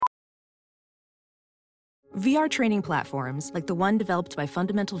VR training platforms, like the one developed by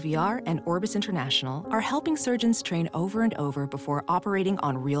Fundamental VR and Orbis International, are helping surgeons train over and over before operating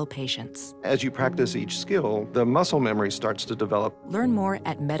on real patients. As you practice each skill, the muscle memory starts to develop. Learn more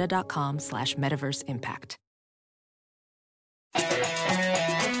at meta.com/metaverseimpact.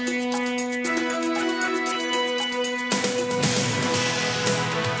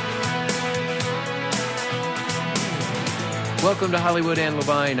 Welcome to Hollywood and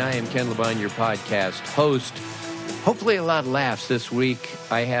Levine. I am Ken Levine, your podcast host. Hopefully a lot of laughs this week.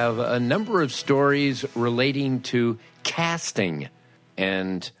 I have a number of stories relating to casting,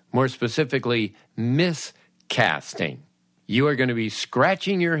 and more specifically, miscasting. You are going to be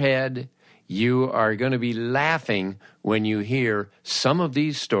scratching your head. You are going to be laughing when you hear some of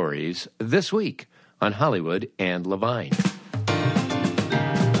these stories this week on Hollywood and Levine.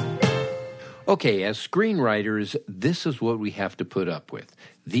 Okay, as screenwriters, this is what we have to put up with.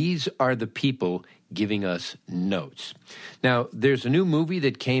 These are the people giving us notes. Now, there's a new movie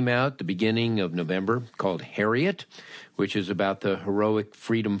that came out the beginning of November called Harriet, which is about the heroic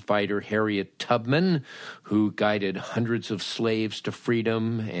freedom fighter Harriet Tubman, who guided hundreds of slaves to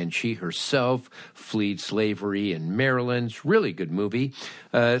freedom, and she herself fled slavery in Maryland. It's a really good movie.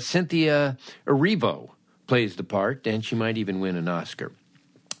 Cynthia Erivo plays the part, and she might even win an Oscar.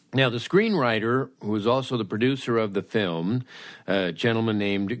 Now, the screenwriter, who is also the producer of the film, a gentleman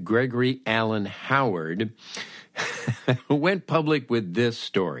named Gregory Allen Howard, went public with this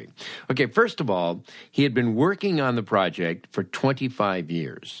story. Okay, first of all, he had been working on the project for 25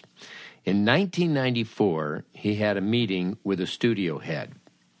 years. In 1994, he had a meeting with a studio head.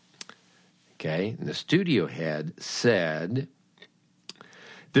 Okay, and the studio head said,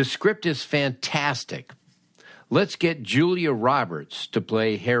 "The script is fantastic. Let's get Julia Roberts to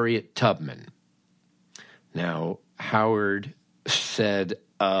play Harriet Tubman." Now, Howard said,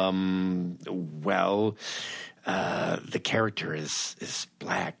 the character is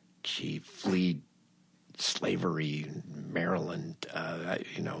black. She fled slavery in Maryland,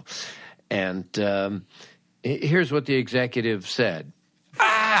 And here's what the executive said.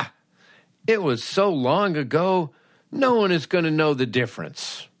 It was so long ago, no one is going to know the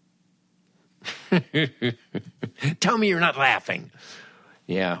difference. Tell me you're not laughing.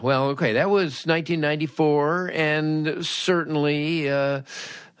 Yeah, well, okay, that was 1994, and certainly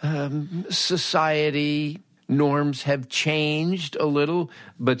society norms have changed a little,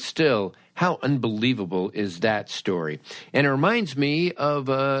 but still, how unbelievable is that story? And it reminds me of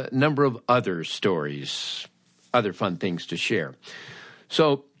a number of other stories, other fun things to share.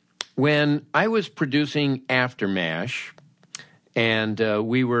 So when I was producing Aftermash, and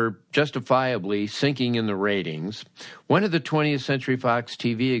we were justifiably sinking in the ratings, one of the 20th Century Fox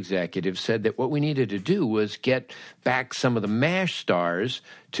TV executives said that what we needed to do was get back some of the MASH stars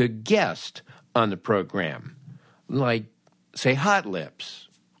to guest on the program, like, say, Hot Lips.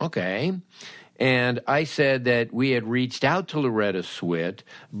 Okay. And I said that we had reached out to Loretta Swit,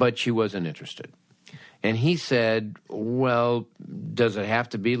 but she wasn't interested. And he said, well, does it have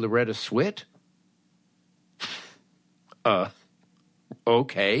to be Loretta Swit?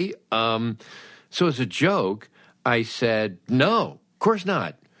 Okay. So as a joke, I said, no, of course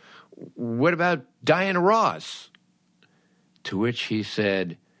not. What about Diana Ross? To which he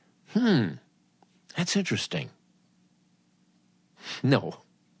said, that's interesting. No,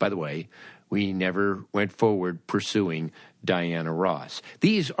 by the way, we never went forward pursuing Diana Ross.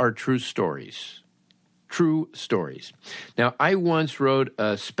 These are true stories. True stories. Now, I once wrote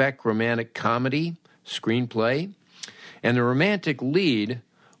a spec romantic comedy screenplay, and the romantic lead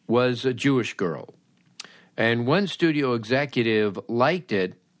was a Jewish girl. And one studio executive liked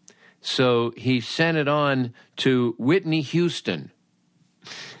it, so he sent it on to Whitney Houston.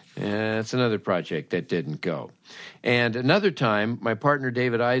 That's another project that didn't go. And another time, my partner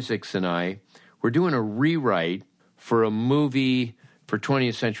David Isaacs and I were doing a rewrite for a movie for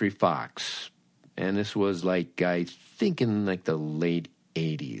 20th Century Fox. And this was like, I think in like the late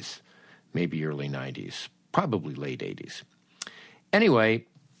 80s, maybe early 90s. Probably late 80s. Anyway,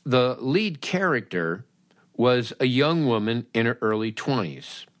 the lead character was a young woman in her early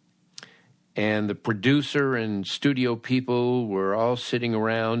 20s. And the producer and studio people were all sitting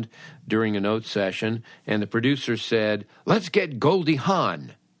around during a note session, and the producer said, let's get Goldie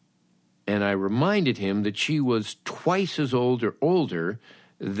Hawn. And I reminded him that she was twice as old or older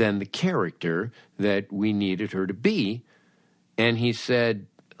than the character that we needed her to be. And he said,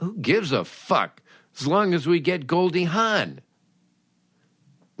 who gives a fuck? As long as we get Goldie Hawn.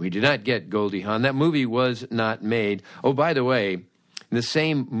 We did not get Goldie Hawn. That movie was not made. Oh, by the way, in the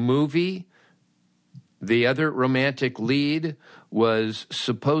same movie, the other romantic lead was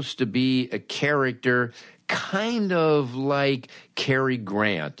supposed to be a character kind of like Cary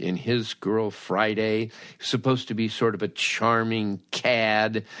Grant in His Girl Friday. Supposed to be sort of a charming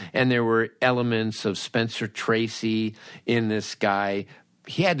cad, and there were elements of Spencer Tracy in this guy.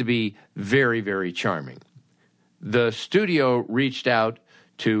 He had to be very, very charming. The studio reached out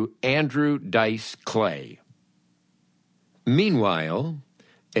to Andrew Dice Clay. Meanwhile,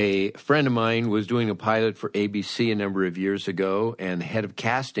 a friend of mine was doing a pilot for ABC a number of years ago, and the head of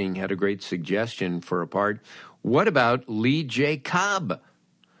casting had a great suggestion for a part. What about Lee J. Cobb?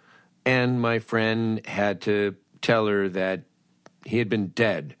 And my friend had to tell her that he had been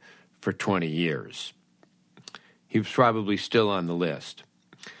dead for 20 years. He was probably still on the list.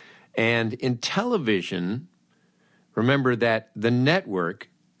 And in television, remember that the network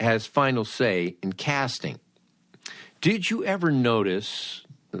has final say in casting. Did you ever notice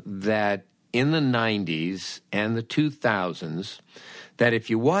that in the 90s and the 2000s, that if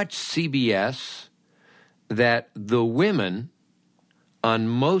you watch CBS, that the women on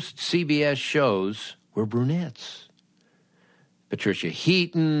most CBS shows were brunettes? Patricia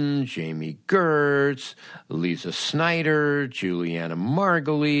Heaton, Jamie Gertz, Lisa Snyder, Juliana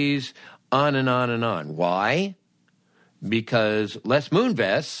Margulies, on and on and on. Why? Because Les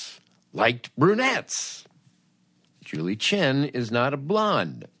Moonves liked brunettes. Julie Chen is not a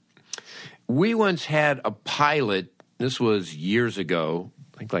blonde. We once had a pilot, this was years ago,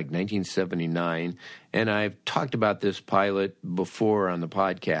 I think like 1979, and I've talked about this pilot before on the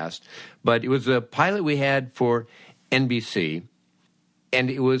podcast, but it was a pilot we had for NBC, and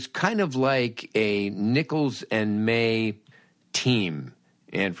it was kind of like a Nichols and May team.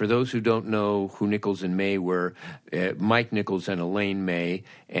 And for those who don't know who Nichols and May were, Mike Nichols and Elaine May,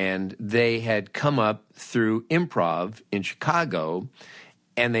 and they had come up through improv in Chicago,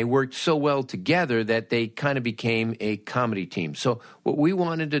 and they worked so well together that they kind of became a comedy team. So what we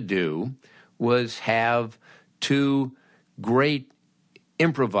wanted to do was have two great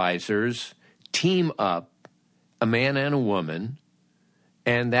improvisers team up, a man and a woman,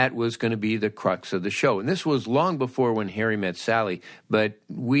 and that was going to be the crux of the show. And this was long before When Harry Met Sally, but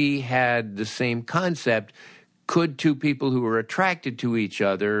we had the same concept. Could two people who were attracted to each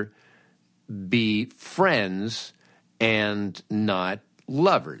other be friends and not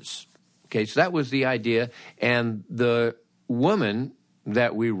lovers? Okay, so that was the idea. And the woman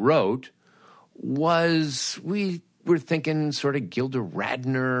that we wrote was, we were thinking sort of Gilda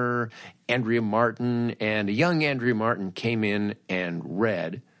Radner, Andrea Martin, and a young Andrea Martin came in and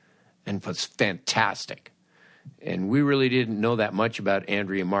read and was fantastic. And we really didn't know that much about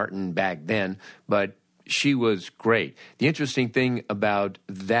Andrea Martin back then, but she was great. The interesting thing about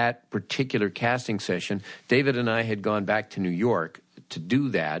that particular casting session, David and I had gone back to New York to do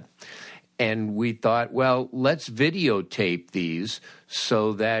that, and we thought, well, let's videotape these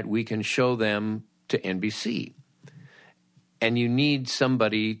so that we can show them to NBC. And you need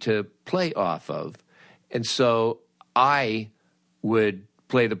somebody to play off of. And so I would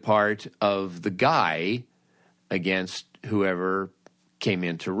play the part of the guy against whoever came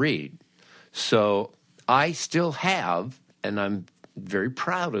in to read. So I still have, and I'm very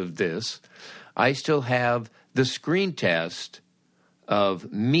proud of this, I still have the screen test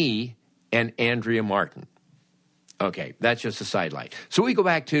of me and Andrea Martin. Okay, that's just a sidelight. So we go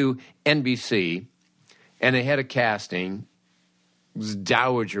back to NBC, and they had a casting, this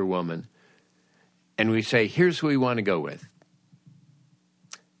dowager woman, and we say, here's who we want to go with.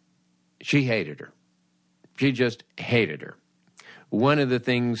 She hated her. She just hated her. One of the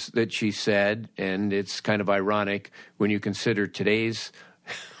things that she said, and it's kind of ironic when you consider today's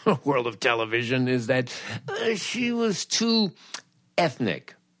world of television, is that she was too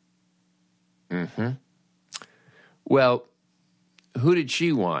ethnic. Well, who did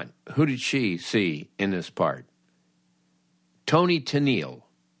she want? Who did she see in this part? Toni Tennille.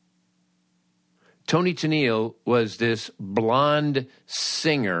 Toni Tennille was this blonde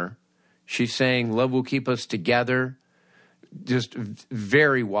singer. She sang Love Will Keep Us Together, just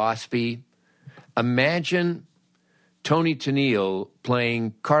very waspy. Imagine Toni Tennille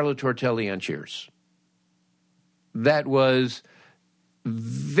playing Carla Tortelli on Cheers. That was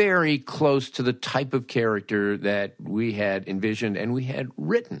very close to the type of character that we had envisioned and we had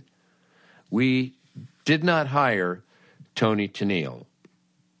written. We did not hire Toni Tennille.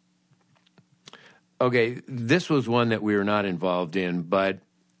 Okay, this was one that we were not involved in, but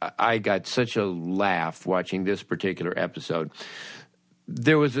I got such a laugh watching this particular episode.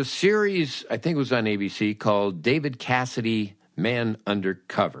 There was a series, I think it was on ABC, called David Cassidy, Man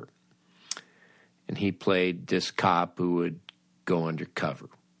Undercover. And he played this cop who would go undercover.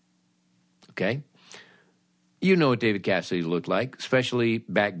 Okay? You know what David Cassidy looked like, especially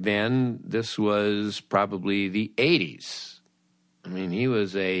back then. This was probably the 80s. I mean, he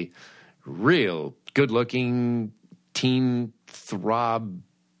was a real good-looking teen throb.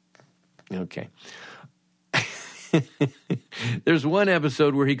 Okay. There's one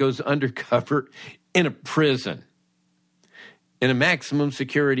episode where he goes undercover in a prison, in a maximum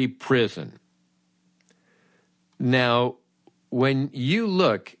security prison. Now, when you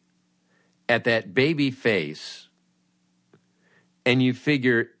look at that baby face and you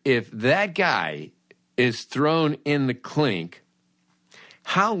figure if that guy is thrown in the clink,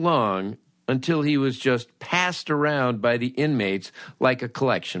 how long until he was just passed around by the inmates like a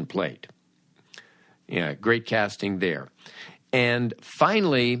collection plate? Yeah, great casting there. And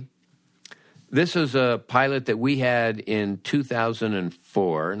finally, this is a pilot that we had in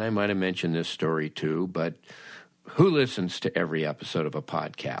 2004, and I might have mentioned this story too, but who listens to every episode of a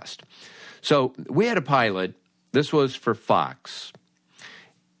podcast? So we had a pilot. This was for Fox,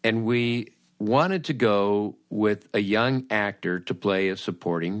 and we wanted to go with a young actor to play a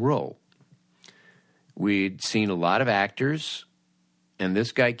supporting role. We'd seen a lot of actors, and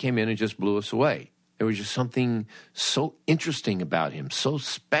this guy came in and just blew us away. There was just something so interesting about him, so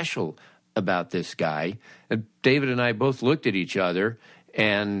special about this guy. And David and I both looked at each other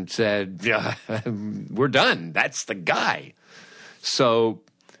and said, we're done. That's the guy. So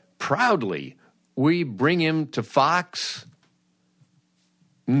proudly, we bring him to Fox.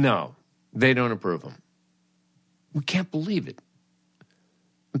 No, they don't approve him. We can't believe it.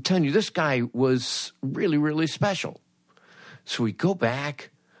 I'm telling you, this guy was really, really special. So we go back,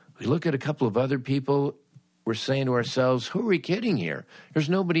 we look at a couple of other people. We're saying to ourselves, who are we kidding here? There's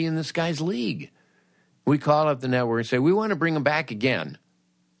nobody in this guy's league. We call up the network and say, we want to bring him back again.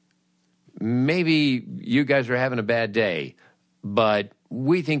 Maybe you guys are having a bad day, but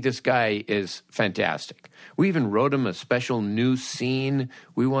we think this guy is fantastic. We even wrote him a special new scene.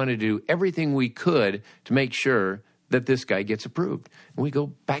 We want to do everything we could to make sure that this guy gets approved. And we go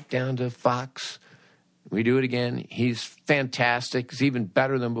back down to Fox. We do it again. He's fantastic. He's even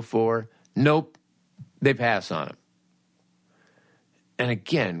better than before. Nope. They pass on him. And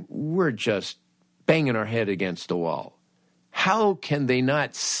again, we're just banging our head against the wall. How can they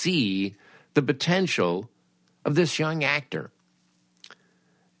not see the potential of this young actor?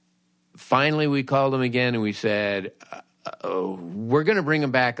 Finally, we called him again and we said, we're going to bring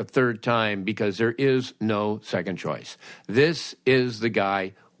him back a third time because there is no second choice. This is the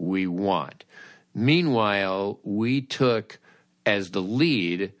guy we want. Meanwhile, we took as the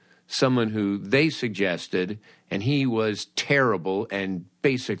lead someone who they suggested, and he was terrible and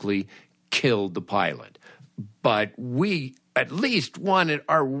basically killed the pilot. But we at least wanted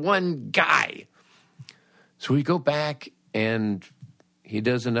our one guy. So we go back and he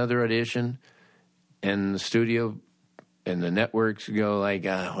does another audition, and the studio and the networks go like,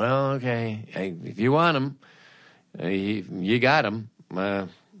 well, okay, if you want him, you got him,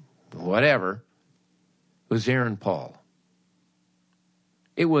 whatever. It was Aaron Paul.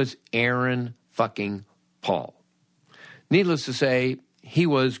 It was Aaron fucking Paul. Needless to say, he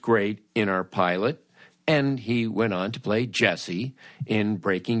was great in our pilot, and he went on to play Jesse in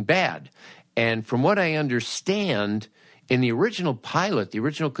Breaking Bad. And from what I understand, in the original pilot, the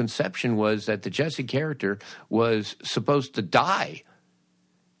original conception was that the Jesse character was supposed to die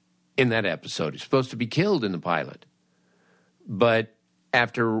in that episode. He's supposed to be killed in the pilot. But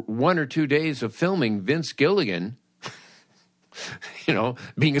after 1 or 2 days of filming, Vince Gilligan,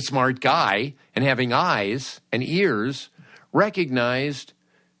 being a smart guy and having eyes and ears, recognized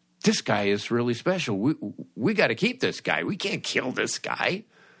this guy is really special. We got to keep this guy. We can't kill this guy.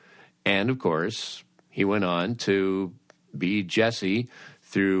 And, of course, he went on to be Jesse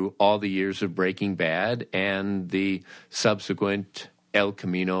through all the years of Breaking Bad and the subsequent El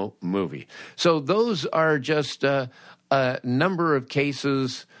Camino movie. So those are just a number of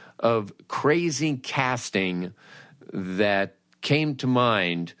cases of crazy casting that came to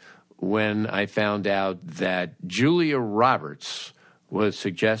mind when I found out that Julia Roberts was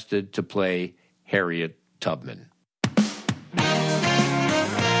suggested to play Harriet Tubman.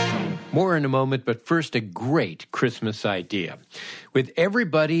 More in a moment, but first, a great Christmas idea. With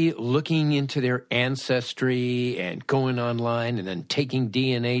everybody looking into their ancestry and going online and then taking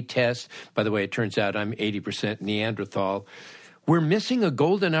DNA tests, by the way, it turns out I'm 80% Neanderthal, we're missing a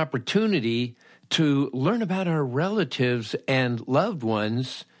golden opportunity to learn about our relatives and loved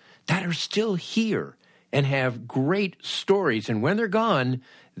ones that are still here and have great stories. And when they're gone,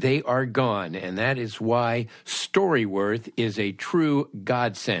 they are gone. And that is why Storyworth is a true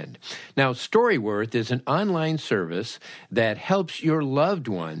godsend. Now, Storyworth is an online service that helps your loved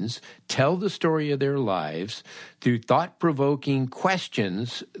ones tell the story of their lives through thought-provoking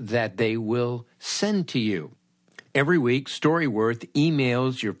questions that they will send to you. Every week, Storyworth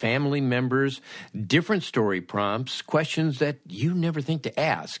emails your family members different story prompts, questions that you never think to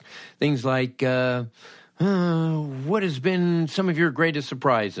ask. Things like, what has been some of your greatest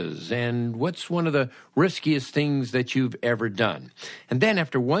surprises? And what's one of the riskiest things that you've ever done? And then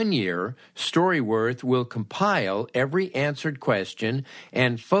after 1 year, Storyworth will compile every answered question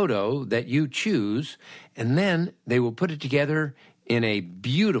and photo that you choose, and then they will put it together in a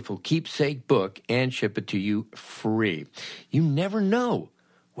beautiful keepsake book and ship it to you free. You never know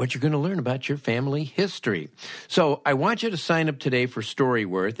what you're going to learn about your family history. So I want you to sign up today for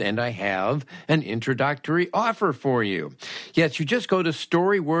Storyworth, and I have an introductory offer for you. Yes, you just go to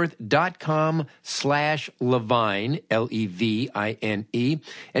storyworth.com/Levine, Levine, and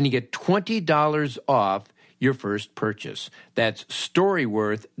you get $20 off your first purchase. That's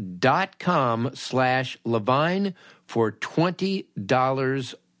storyworth.com/Levine for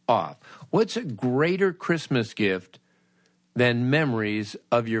 $20 off. What's a greater Christmas gift than memories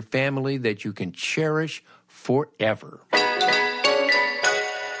of your family that you can cherish forever?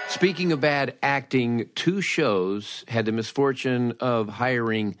 Speaking of bad acting, 2 shows had the misfortune of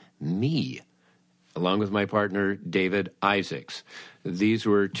hiring me, along with my partner, David Isaacs. These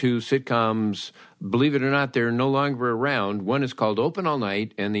were 2 sitcoms. Believe it or not, they're no longer around. One is called Open All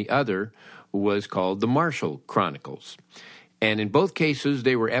Night, and the other was called The Marshall Chronicles. And in both cases,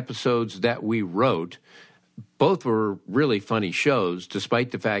 they were episodes that we wrote. Both were really funny shows,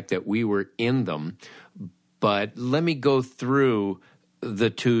 despite the fact that we were in them. But let me go through the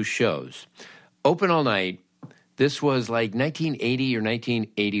 2 shows. Open All Night, this was like 1980 or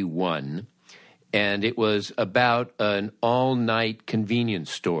 1981, and it was about an all-night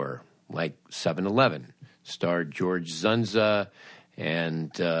convenience store, like 7-Eleven. Starred George Zunza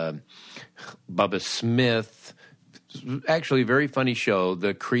and Bubba Smith. Actually, a very funny show.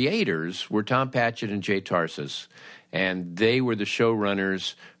 The creators were Tom Patchett and Jay Tarsis, and they were the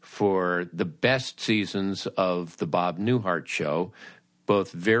showrunners for the best seasons of the Bob Newhart Show.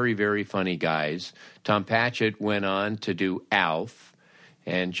 Both very, very funny guys. Tom Patchett went on to do Alf,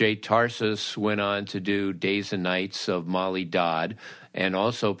 and Jay Tarsis went on to do Days and Nights of Molly Dodd, and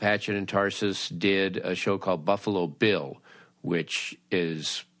also Patchett and Tarsis did a show called Buffalo Bill, which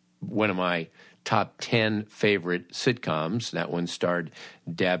is one of my top 10 favorite sitcoms. That one starred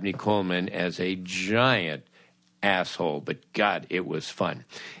Dabney Coleman as a giant asshole, but God, it was fun.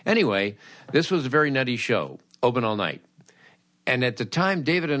 Anyway, this was a very nutty show, Open All Night. And at the time,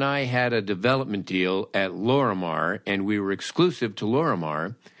 David and I had a development deal at Lorimar, and we were exclusive to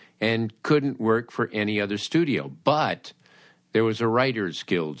Lorimar and couldn't work for any other studio. But there was a Writers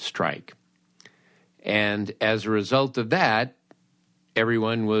Guild strike. And as a result of that,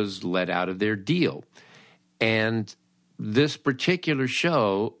 everyone was let out of their deal. And this particular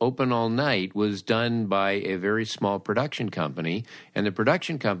show, Open All Night, was done by a very small production company. And the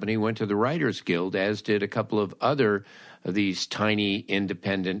production company went to the Writers Guild, as did a couple of other of these tiny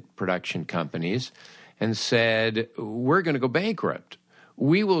independent production companies, and said, we're going to go bankrupt.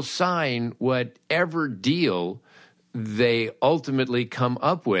 We will sign whatever deal they ultimately come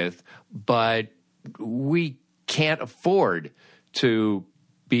up with, but we can't afford to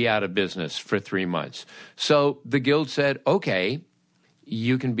be out of business for 3 months. So the Guild said, okay,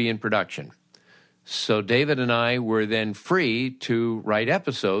 you can be in production. So David and I were then free to write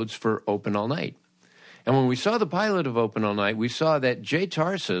episodes for Open All Night. And when we saw the pilot of Open All Night, we saw that Jay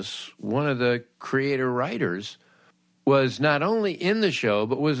Tarsis, one of the creator writers, was not only in the show,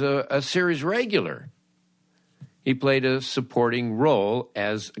 but was a series regular. He played a supporting role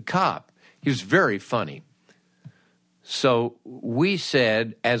as a cop. He was very funny. So we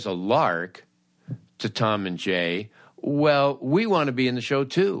said, as a lark, to Tom and Jay, well, we want to be in the show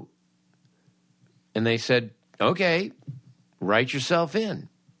too. And they said, okay, write yourself in.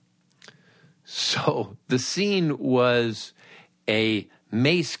 So the scene was a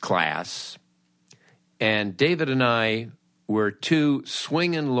mace class, and David and I were 2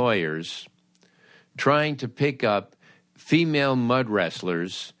 swinging lawyers trying to pick up female mud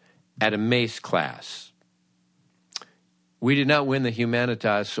wrestlers at a mace class. We did not win the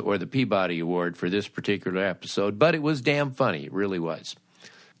Humanitas or the Peabody Award for this particular episode, but it was damn funny. It really was.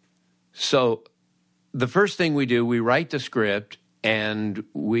 So the first thing we do, we write the script, and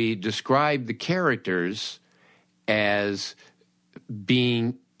we describe the characters as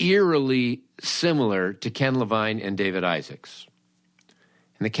being eerily similar to Ken Levine and David Isaacs.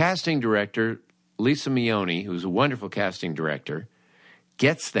 And the casting director, Lisa Mione, who's a wonderful casting director,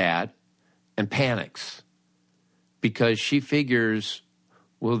 gets that and panics because she figures,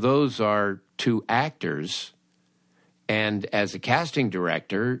 well, those are two actors. And as a casting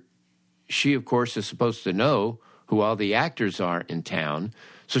director, she, of course, is supposed to know who all the actors are in town.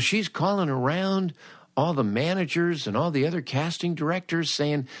 So she's calling around all the managers and all the other casting directors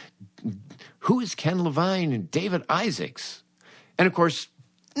saying, who is Ken Levine and David Isaacs? And, of course,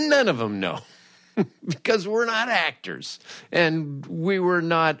 none of them know because we're not actors and we were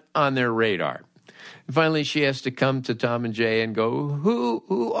not on their radar. And finally, she has to come to Tom and Jay and go,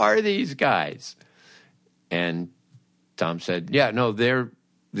 who are these guys? And Tom said, yeah, no, they're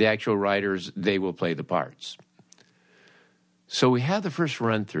the actual writers. They will play the parts. So we have the first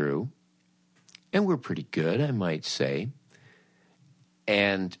run through, and we're pretty good, I might say.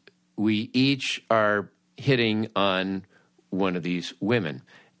 And we each are hitting on one of these women.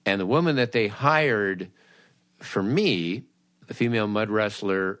 And the woman that they hired for me, the female mud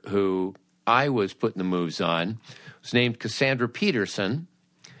wrestler who I was putting the moves on, was named Cassandra Peterson.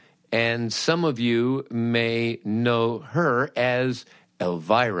 And some of you may know her as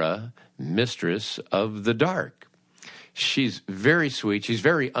Elvira, Mistress of the Dark. She's very sweet. She's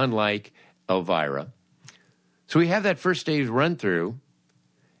very unlike Elvira. So we have that first day's run through,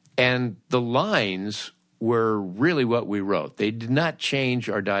 and the lines were really what we wrote. They did not change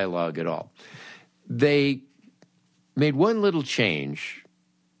our dialogue at all. They made one little change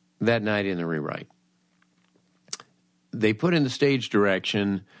that night in the rewrite. They put in the stage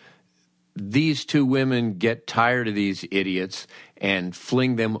direction, these two women get tired of these idiots and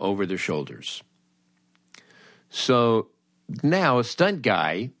fling them over their shoulders. So now a stunt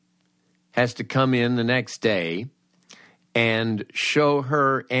guy has to come in the next day and show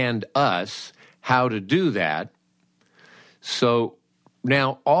her and us how to do that. So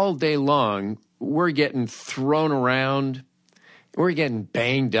now all day long, we're getting thrown around, we're getting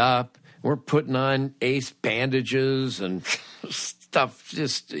banged up, we're putting on ace bandages and stuff.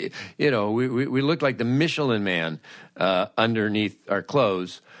 Just, you know, we look like the Michelin Man underneath our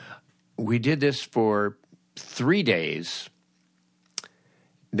clothes. We did this for 3 days.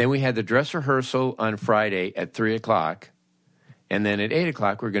 Then we had the dress rehearsal on Friday at 3 o'clock. And then at 8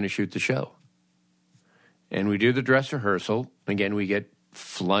 o'clock, we're going to shoot the show. And we do the dress rehearsal. Again, we get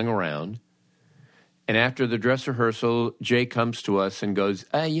flung around. And after the dress rehearsal, Jay comes to us and goes,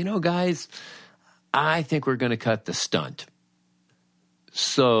 you know, guys, I think we're going to cut the stunt.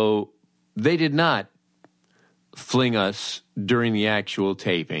 So they did not fling us during the actual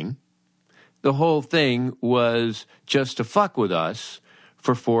taping. The whole thing was just to fuck with us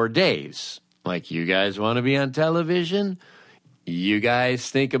for 4 days. Like, you guys want to be on television? You guys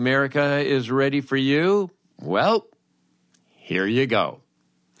think America is ready for you? Well, here you go.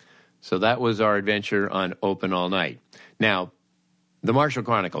 So that was our adventure on Open All Night. Now, The Marshall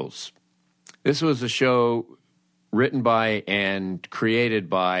Chronicles. This was a show written by and created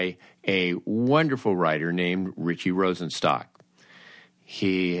by a wonderful writer named Richie Rosenstock.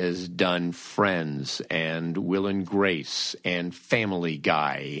 He has done Friends and Will and Grace and Family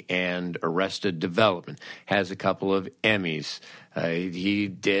Guy and Arrested Development. Has a couple of Emmys. He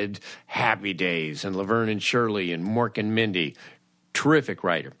did Happy Days and Laverne and Shirley and Mork and Mindy. Terrific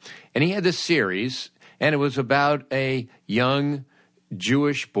writer. And he had this series, and it was about a young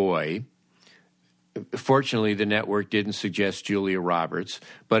Jewish boy. Fortunately, the network didn't suggest Julia Roberts,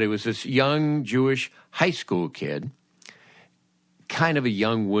 but it was this young Jewish high school kid, kind of a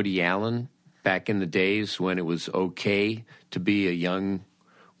young Woody Allen back in the days when it was okay to be a young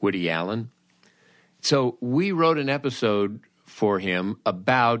Woody Allen. So we wrote an episode for him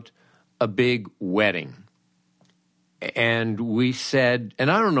about a big wedding. And we said, and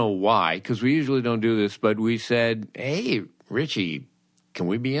I don't know why, because we usually don't do this, but we said, hey, Richie, can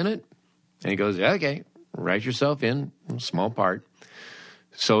we be in it? And he goes, okay, write yourself in, a small part.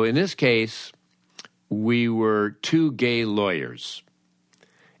 So in this case, we were two gay lawyers.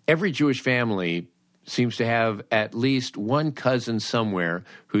 Every Jewish family seems to have at least one cousin somewhere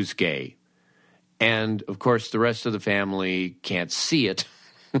who's gay. And, of course, the rest of the family can't see it.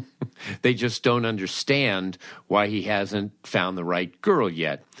 They just don't understand why he hasn't found the right girl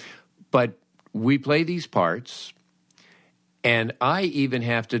yet. But we play these parts, and I even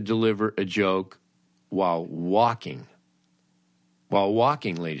have to deliver a joke while walking. While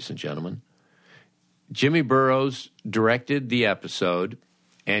walking, ladies and gentlemen. Jimmy Burrows directed the episode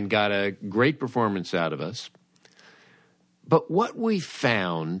and got a great performance out of us. But what we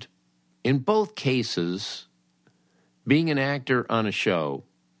found in both cases, being an actor on a show,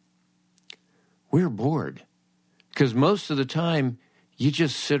 we're bored. Because most of the time, you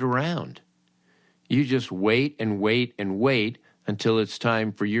just sit around. You just wait and wait and wait until it's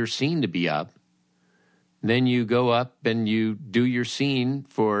time for your scene to be up. Then you go up and you do your scene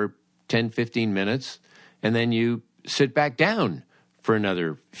for 10, 15 minutes, and then you sit back down for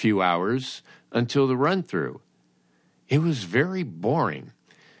another few hours until the run-through. It was very boring.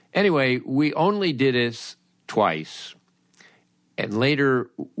 Anyway, we only did it twice, and later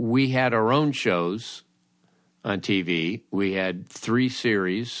we had our own shows on TV. We had 3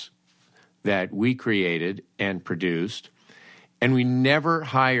 series that we created and produced, and we never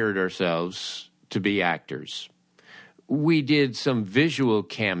hired ourselves to be actors. We did some visual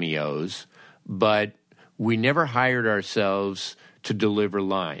cameos, but we never hired ourselves to deliver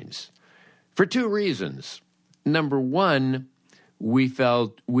lines for 2 reasons. Number one, we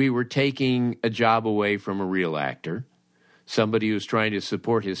felt we were taking a job away from a real actor, somebody who's trying to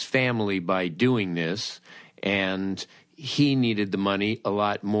support his family by doing this, and he needed the money a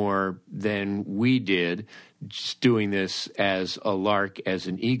lot more than we did, just doing this as a lark, as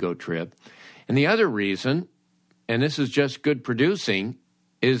an ego trip. And the other reason, and this is just good producing,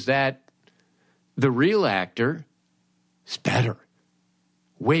 is that the real actor is better,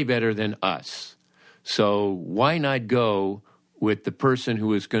 way better than us. So why not go with the person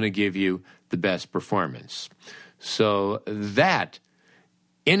who is going to give you the best performance? So that,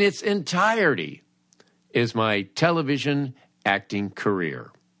 in its entirety, is my television acting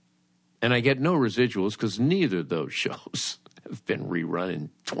career. And I get no residuals because neither of those shows have been rerun in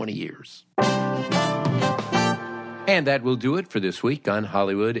 20 years. And that will do it for this week on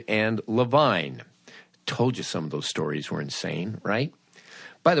Hollywood and Levine. Told you some of those stories were insane, right?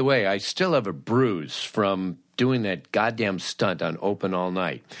 By the way, I still have a bruise from doing that goddamn stunt on Open All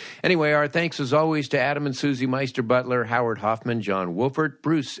Night. Anyway, our thanks as always to Adam and Susie Meister-Butler, Howard Hoffman, John Wolfert,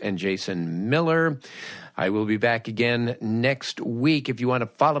 Bruce and Jason Miller. I will be back again next week. If you want to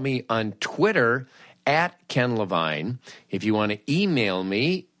follow me on Twitter, @Ken Levine. If you want to email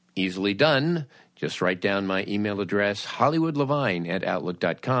me, easily done. Just write down my email address,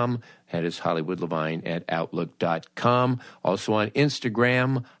 hollywoodlevine@outlook.com. That is hollywoodlevine@outlook.com. Also on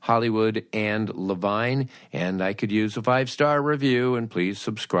Instagram, Hollywood and Levine. And I could use a 5-star review, and please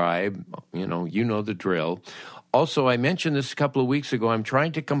subscribe. You know the drill. Also, I mentioned this a couple of weeks ago. I'm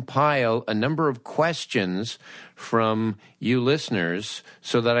trying to compile a number of questions from you listeners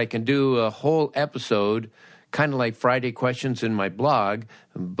so that I can do a whole episode, kind of like Friday questions in my blog,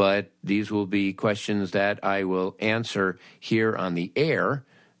 but these will be questions that I will answer here on the air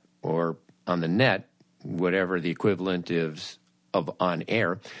or on the net, whatever the equivalent is of on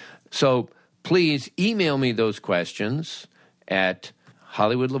air. So please email me those questions at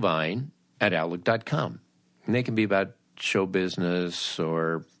hollywoodlevine@outlook.com. And they can be about show business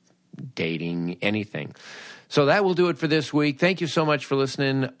or dating, anything. So that will do it for this week. Thank you so much for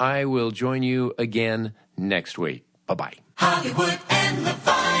listening. I will join you again next week. Bye-bye. Hollywood and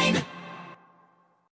Levine.